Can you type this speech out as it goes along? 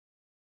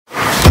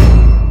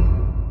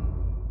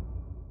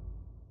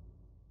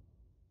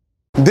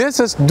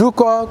This is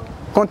Ducal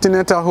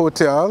Continental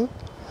Hotel,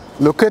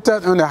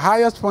 located on the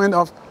highest point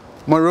of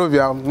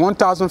Monrovia,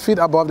 1,000 feet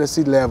above the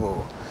sea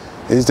level.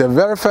 It's the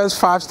very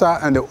first 5-star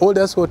and the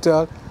oldest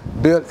hotel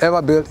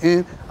ever built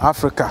in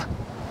Africa.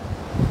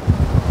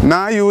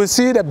 Now you will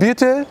see the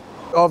beauty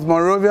of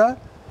Monrovia,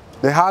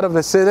 the heart of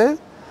the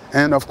city,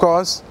 and of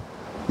course,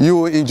 you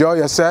will enjoy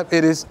yourself.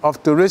 It is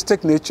of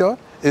touristic nature,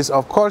 it's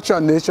of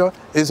cultural nature,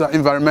 it's of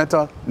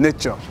environmental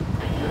nature.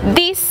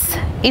 This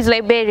is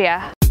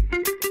Liberia.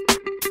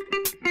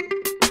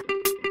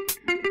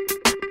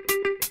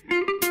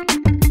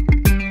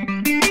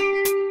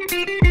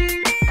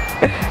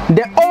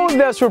 The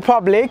oldest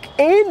republic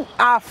in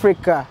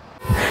Africa.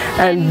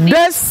 And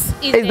this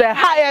is the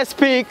highest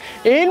peak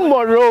in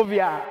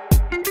Monrovia.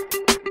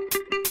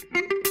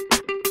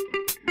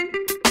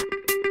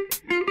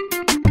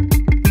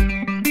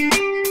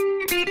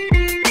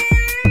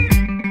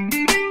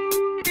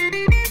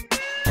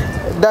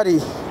 Daddy,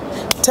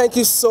 thank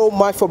you so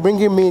much for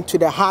bringing me to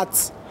the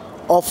heart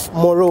of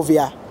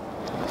Monrovia.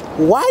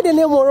 Why the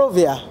name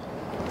Monrovia?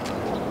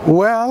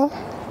 Well,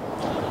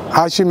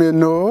 as you may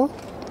know,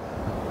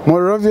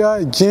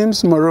 Monrovia,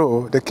 James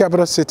Monroe, the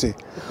capital city.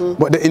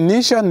 But the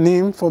initial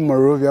name for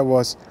Monrovia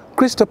was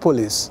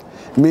Christopolis,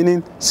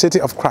 meaning City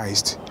of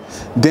Christ.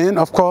 Then,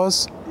 of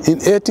course, in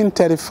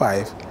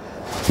 1835,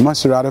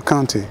 Monserrate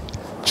County,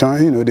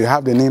 they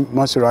have the name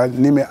Monserrate,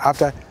 named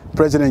after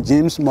President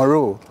James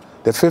Monroe,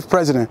 the 5th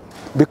president,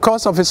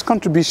 because of his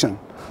contribution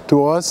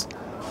towards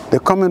the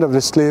coming of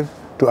the slave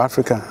to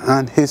Africa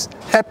and his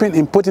helping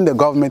in putting the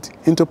government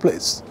into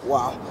place.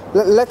 Wow.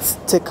 Let's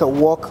take a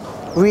walk.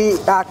 We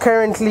are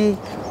currently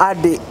at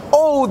the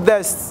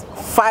oldest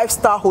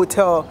 5-star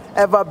hotel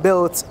ever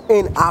built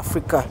in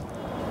Africa.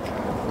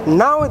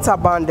 Now it's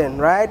abandoned,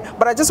 right?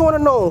 But I just want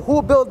to know,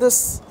 who built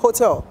this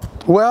hotel?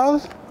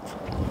 Well,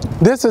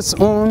 this is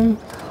owned,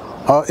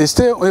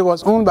 it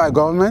was owned by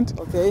government,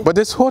 but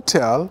this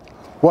hotel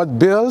was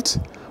built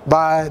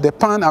by the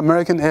Pan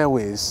American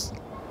Airways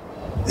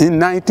in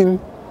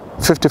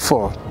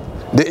 1954.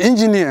 The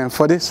engineer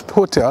for this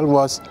hotel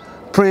was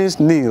Prince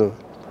Neil,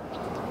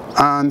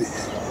 and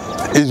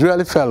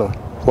Israeli fellow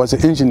was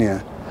the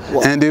engineer.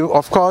 Wow. And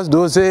of course,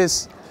 those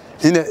days,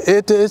 in the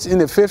 80s, in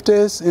the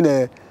 50s,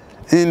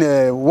 in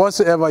the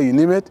whatsoever you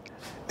name it,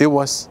 it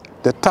was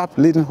the top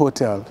leading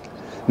hotel.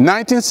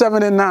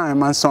 1979,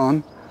 my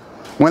son,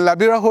 when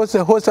Liberia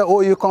hosted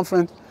OU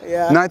conference,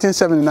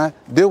 1979,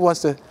 there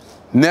was the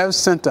nerve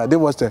center, there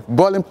was the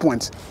boiling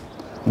point.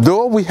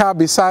 Though we have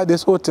beside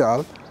this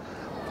hotel,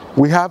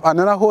 we have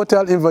another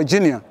hotel in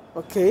Virginia,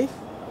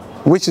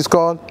 which is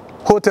called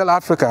Hotel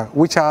Africa,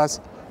 which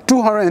has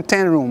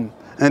 210 rooms,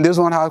 and this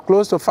one has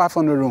close to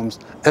 500 rooms,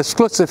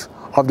 exclusive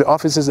of the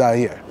offices that are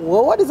here.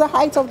 Well, what is the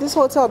height of this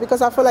hotel?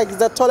 Because I feel like it's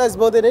the tallest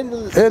building in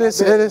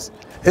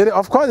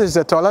of course it's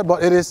the tallest,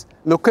 but it is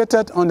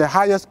located on the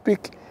highest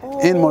peak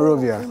in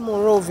Monrovia.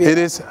 It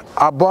is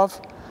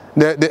above,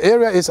 the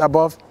area is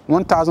above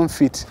 1,000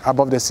 feet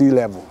above the sea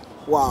level.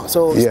 Wow,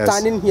 so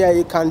standing here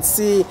you can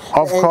see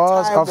of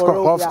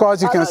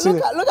course you can see.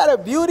 Look at the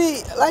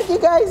beauty. Like you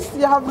guys,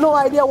 you have no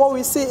idea what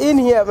we see in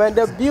here, man.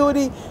 The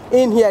beauty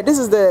in here. This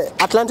is the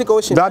Atlantic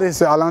Ocean. That is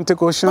the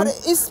Atlantic Ocean. But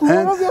is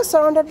Monrovia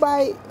surrounded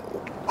by?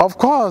 Of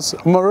course,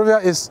 Monrovia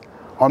is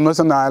almost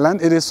an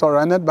island. It is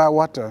surrounded by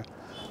water.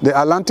 The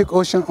Atlantic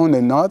Ocean on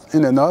the north,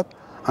 and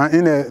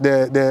in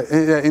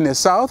the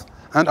south,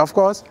 and of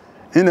course,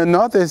 in the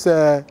north is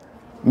the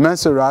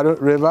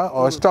Monserrate River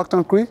or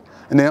Stockton Creek.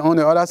 And then on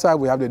the other side,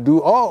 we have the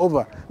Dew all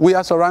over. We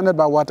are surrounded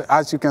by water,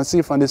 as you can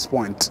see from this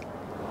point.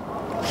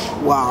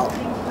 Wow.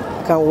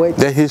 Can't wait.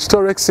 The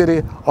historic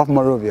city of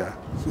Monrovia.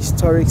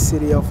 Historic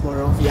city of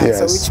Monrovia. Yes.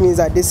 So which means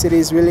that this city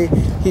is really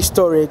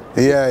historic.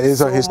 Yeah,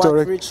 it's a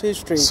historic. Much rich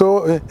history.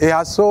 So it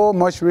has so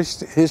much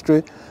rich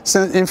history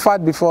since, in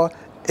fact, before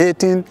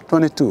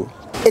 1822.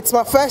 It's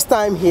my first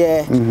time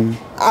here.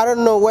 I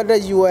don't know whether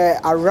you were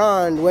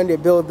around when they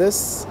built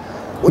this.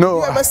 No. Did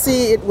you ever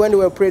see it when they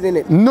were operating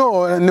it?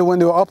 No, when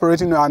they were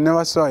operating, I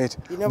never saw it.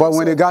 But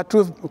when they got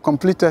to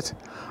completed,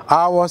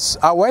 I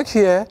worked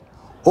here,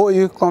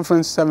 OU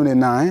Conference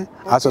 79,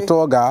 as a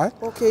tour guide.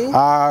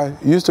 I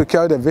used to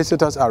carry the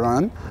visitors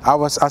around. I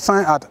was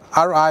assigned at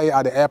RI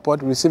at the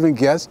airport, receiving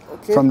guests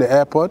from the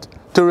airport,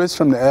 tourists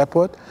from the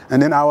airport,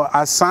 and then I was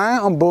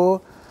assigned on board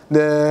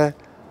the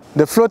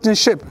floating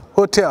ship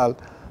hotel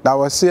that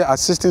was here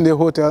assisting the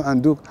hotel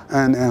and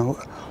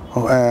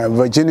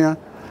Virginia.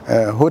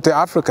 Hotel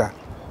Africa,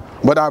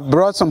 but I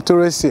brought some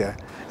tourists here.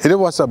 It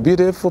was a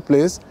beautiful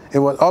place. It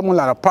was almost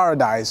like a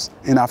paradise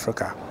in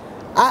Africa.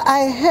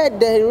 I heard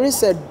there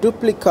is a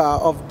duplica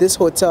of this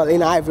hotel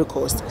in Ivory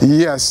Coast.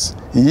 Yes,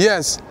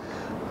 yes.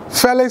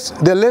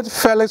 The late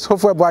Felix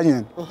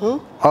Houphouët-Boigny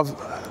of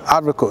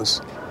Ivory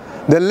Coast.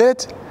 The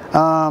late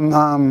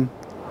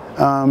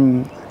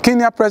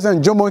Kenya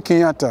President Jomo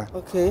Kenyatta.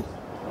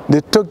 They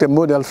took the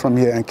model from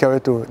here and carried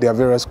it to their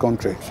various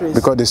countries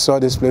because they saw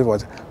this place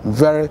was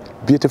very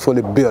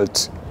beautifully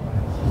built.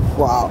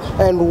 Wow.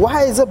 And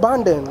why is it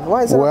abandoned?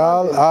 Why is it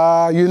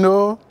abandoned? You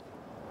know,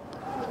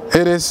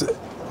 it is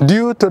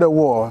due to the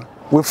war.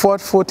 we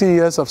fought 14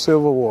 years of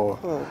civil war,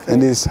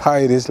 and it's how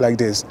it is like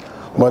this.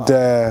 But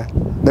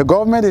the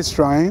government is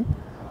trying.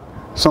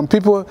 Some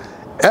people,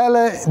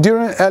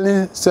 during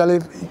early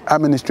Saleh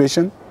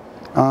administration,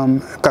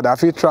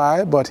 Gaddafi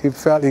tried, but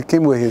he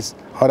came with his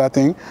other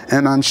thing,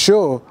 and I'm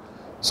sure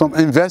some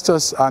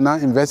investors are now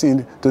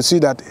investing to see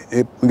that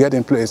it get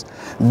in place.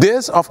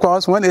 This, of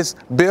course, when it's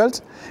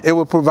built, it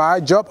will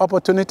provide job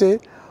opportunity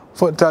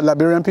for the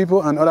Liberian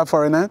people and other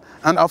foreigners,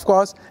 and of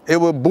course, it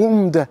will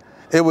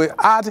it will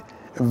add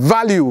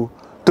value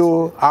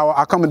to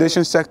our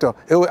accommodation sector.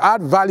 It will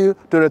add value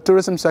to the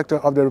tourism sector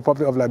of the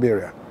Republic of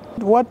Liberia.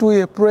 What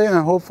we pray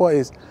and hope for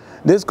is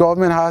this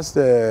government has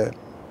this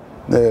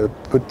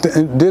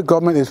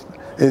government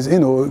is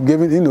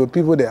giving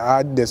people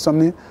there's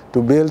something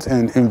to build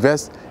and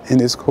invest in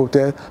this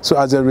hotel. So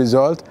as a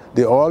result,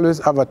 they're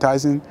always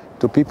advertising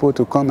to people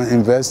to come and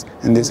invest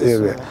in this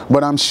area.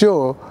 But I'm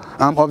sure,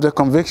 I'm of the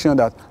conviction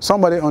that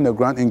somebody on the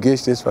ground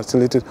engaged this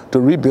facility to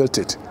rebuild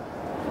it,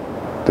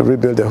 to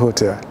rebuild the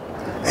hotel.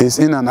 It's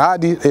in an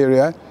ideal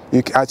area.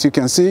 As you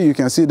can see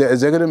the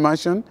executive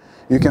mansion,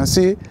 you can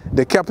see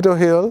the Capitol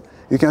Hill,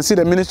 you can see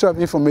the Ministry of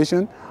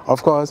Information.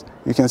 Of course,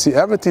 you can see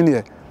everything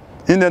here.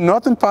 In the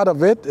northern part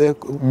of it,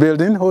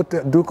 building,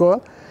 Hotel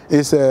Ducal,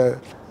 is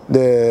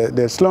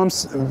the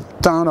slums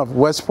town of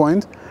West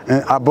Point.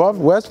 And above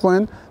West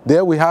Point,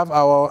 there we have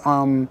our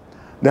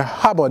the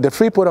harbor, the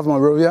Freeport of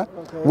Monrovia,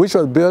 which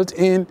was built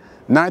in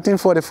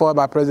 1944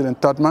 by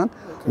President Tubman,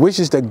 which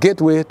is the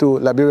gateway to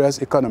Liberia's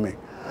economy.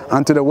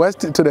 And to the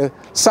west, to the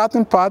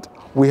southern part,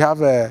 we have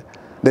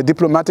the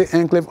diplomatic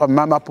enclave of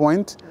Mama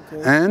Point,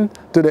 and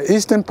to the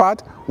eastern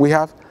part, we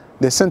have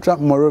the central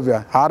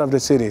Monrovia, heart of the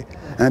city.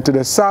 And to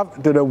the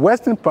south, to the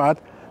western part,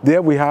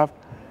 there we have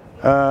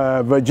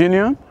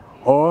Virginia,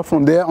 or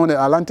from there on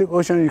the Atlantic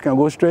Ocean, you can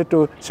go straight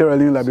to Sierra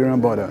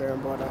Leone-Liberian border.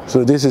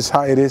 So this is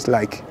how it is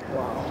like.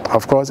 Wow.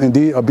 Of course,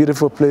 indeed, a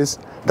beautiful place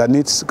that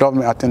needs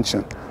government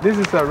attention. This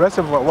is a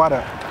reservoir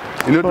water.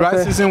 You know,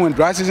 dry season, when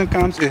dry season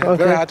comes, it's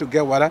very hard to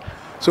get water.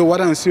 So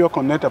water and sewer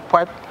connect a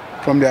pipe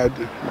from the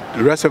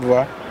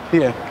reservoir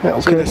here.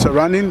 So the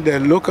surrounding, the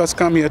locals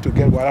come here to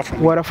get water from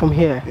here. Water from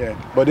here?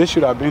 Yeah, but this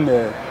should have been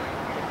the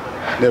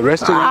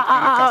restaurant.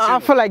 I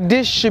feel like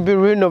this should be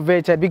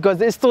renovated because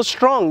it's still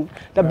strong.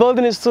 The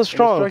building is still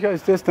strong. The structure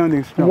is still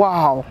standing strong.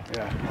 Wow.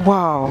 Yeah.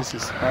 Wow. This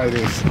is how it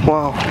is.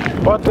 Wow.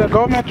 But the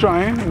government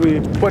trying, we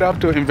put up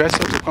to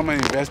investors to come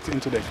and invest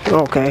into the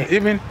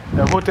even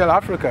the Hotel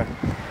Africa.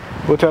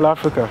 Hotel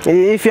Africa.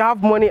 If you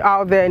have money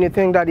out there and you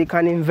think that you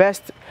can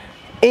invest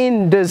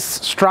in this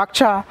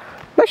structure,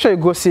 make sure you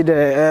go see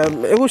the,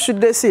 who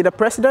should they see, the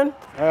president?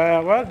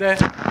 Well,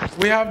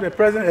 we have the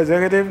president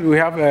executive, we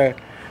have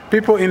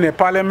people in the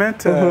parliament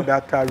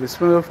that are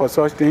responsible for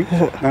such things,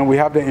 and we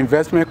have the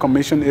investment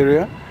commission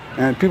area,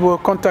 and people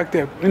contact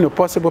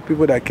possible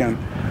people that can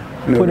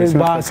put it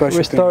back,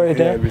 restore it,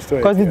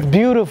 because it's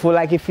beautiful.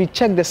 Like if you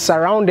check the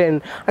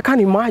surrounding, I can't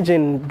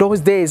imagine those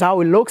days how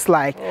it looks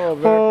like.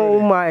 Oh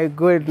my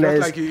goodness!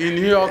 Just like in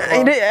New York,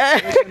 or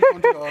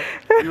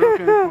European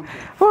country.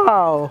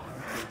 Wow,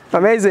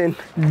 amazing!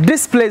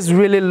 This place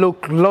really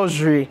looks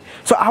luxury.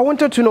 So I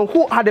wanted to know,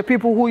 who are the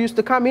people who used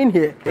to come in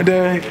here?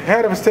 The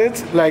head of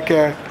state, like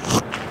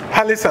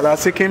Haile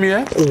Selassie came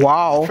here.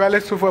 Wow.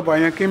 Felix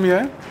Houphouët-Boigny came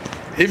here.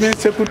 Even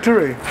Sekou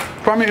Touré,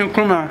 Kwame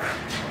Nkrumah,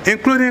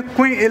 including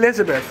Queen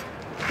Elizabeth.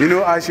 You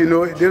know, as you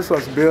know, this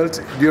was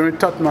built during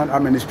Tubman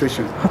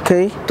administration.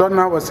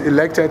 Tubman was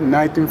elected in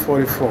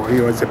 1944. He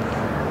was the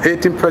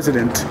 18th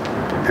president,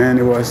 and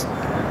it was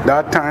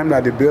that time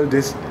that they built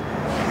this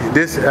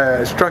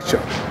structure.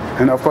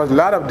 And of course, a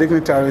lot of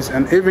dignitaries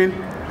and even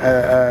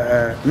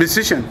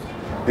musicians,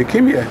 they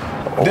came here.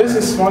 This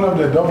is one of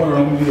the double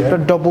rooms here. The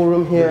double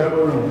room here. The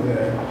double room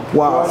there.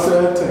 Wow.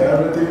 Closet,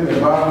 everything, the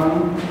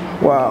bathroom.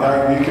 Wow.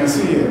 You can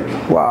see here.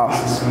 Wow.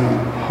 This is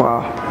one.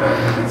 Wow.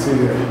 You can see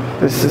here.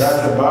 That's the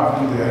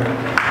bathroom there.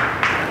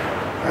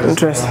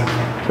 Interesting.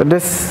 So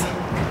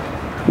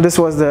this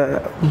was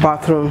the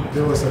bathroom.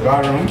 This was the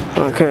bathroom.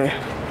 Okay.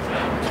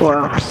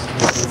 Wow. You can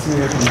see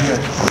it from here.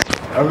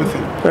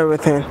 Everything.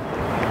 Everything.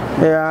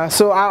 Yeah,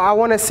 so I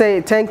want to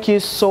say thank you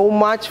so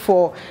much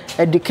for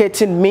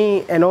educating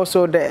me and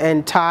also the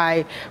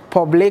entire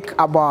public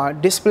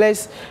about this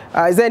place.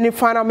 Is there any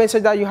final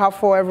message that you have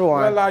for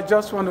everyone? Well, I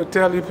just want to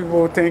tell you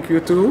people thank you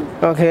too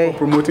for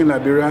promoting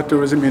Liberian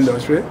tourism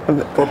industry,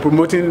 for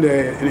promoting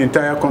the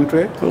entire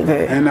country.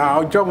 And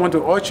I just want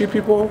to urge you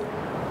people,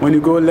 when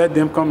you go, let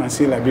them come and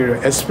see Liberia.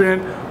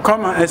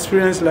 Come and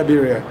experience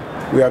Liberia.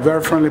 We are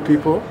very friendly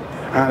people,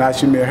 and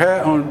as you may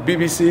hear on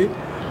BBC,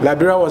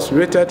 Liberia was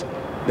rated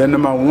the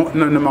number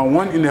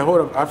one in the whole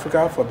of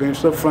Africa for being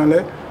so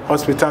friendly,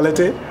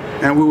 hospitality,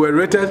 and we were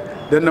rated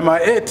the number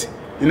 8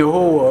 in the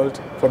whole world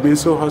for being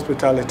so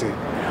hospitality.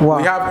 Wow.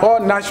 We have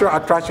all natural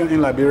attractions in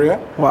Liberia.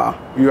 Wow.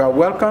 You are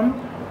welcome.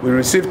 We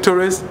receive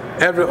tourists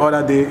every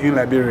other day in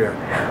Liberia.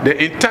 The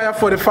entire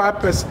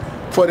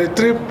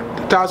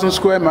 43,000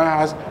 square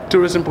miles has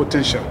tourism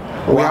potential.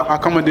 Wow. We have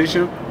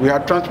accommodation, we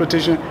have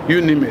transportation,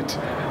 you name it.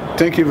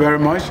 Thank you very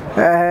much.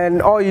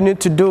 And all you need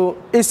to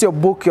do is you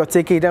book your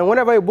ticket. And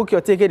whenever you book your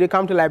ticket, you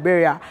come to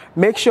Liberia,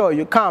 make sure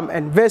you come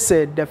and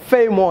visit the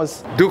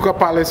famous Duca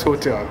Palace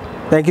Hotel.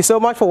 Thank you so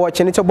much for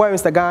watching. It's your boy,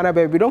 Mr. Ghana,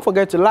 baby. Don't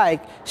forget to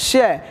like,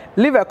 share,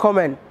 leave a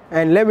comment,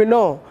 and let me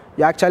know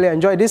you actually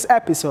enjoyed this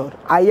episode.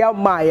 I am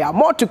Maya.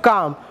 More to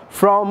come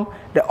from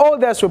the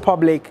oldest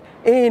republic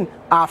in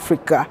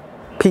Africa.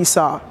 Peace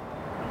out.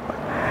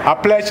 I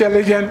pledge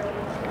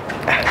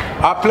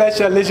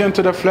allegiance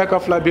to the flag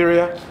of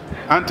Liberia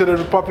and to the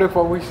republic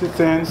for which it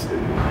stands,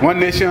 one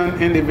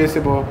nation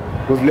indivisible,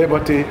 with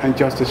liberty and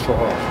justice for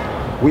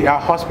all. We are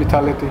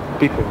hospitality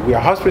people. We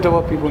are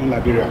hospitable people in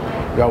Liberia.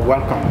 You are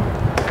welcome.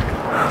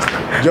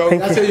 Joe,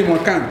 I say you more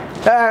can.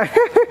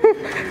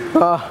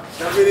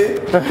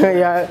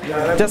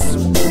 Yeah,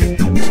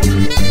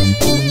 just.